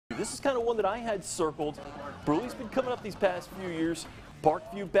This is kind of one that I had circled. Brusly's been coming up these past few years.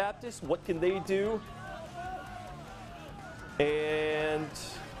 Parkview Baptist, what can they do? And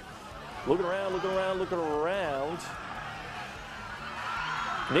looking around.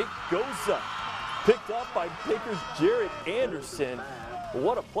 Nate Goza, picked up by Baker's Jared Anderson.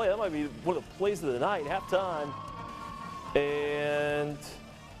 What a play. That might be one of the plays of the night, halftime. And,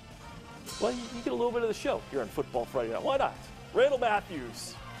 well, you get a little bit of the show here on Football Friday night. Why not? Randall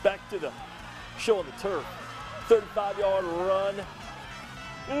Matthews back to the show on the turf. 35-yard run.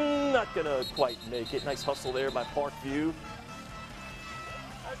 Not going to quite make it. Nice hustle there by Parkview.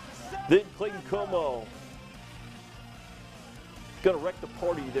 Then Clayton Como. Going to wreck the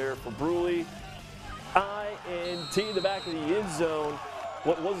party there for Brusly. INT in the back of the end zone.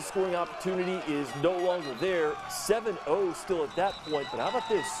 What was a scoring opportunity is no longer there. 7-0 still at that point. But how about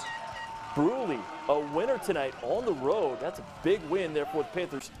this? Brusly, a winner tonight on the road. That's a big win there for the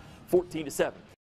Panthers, 14-7.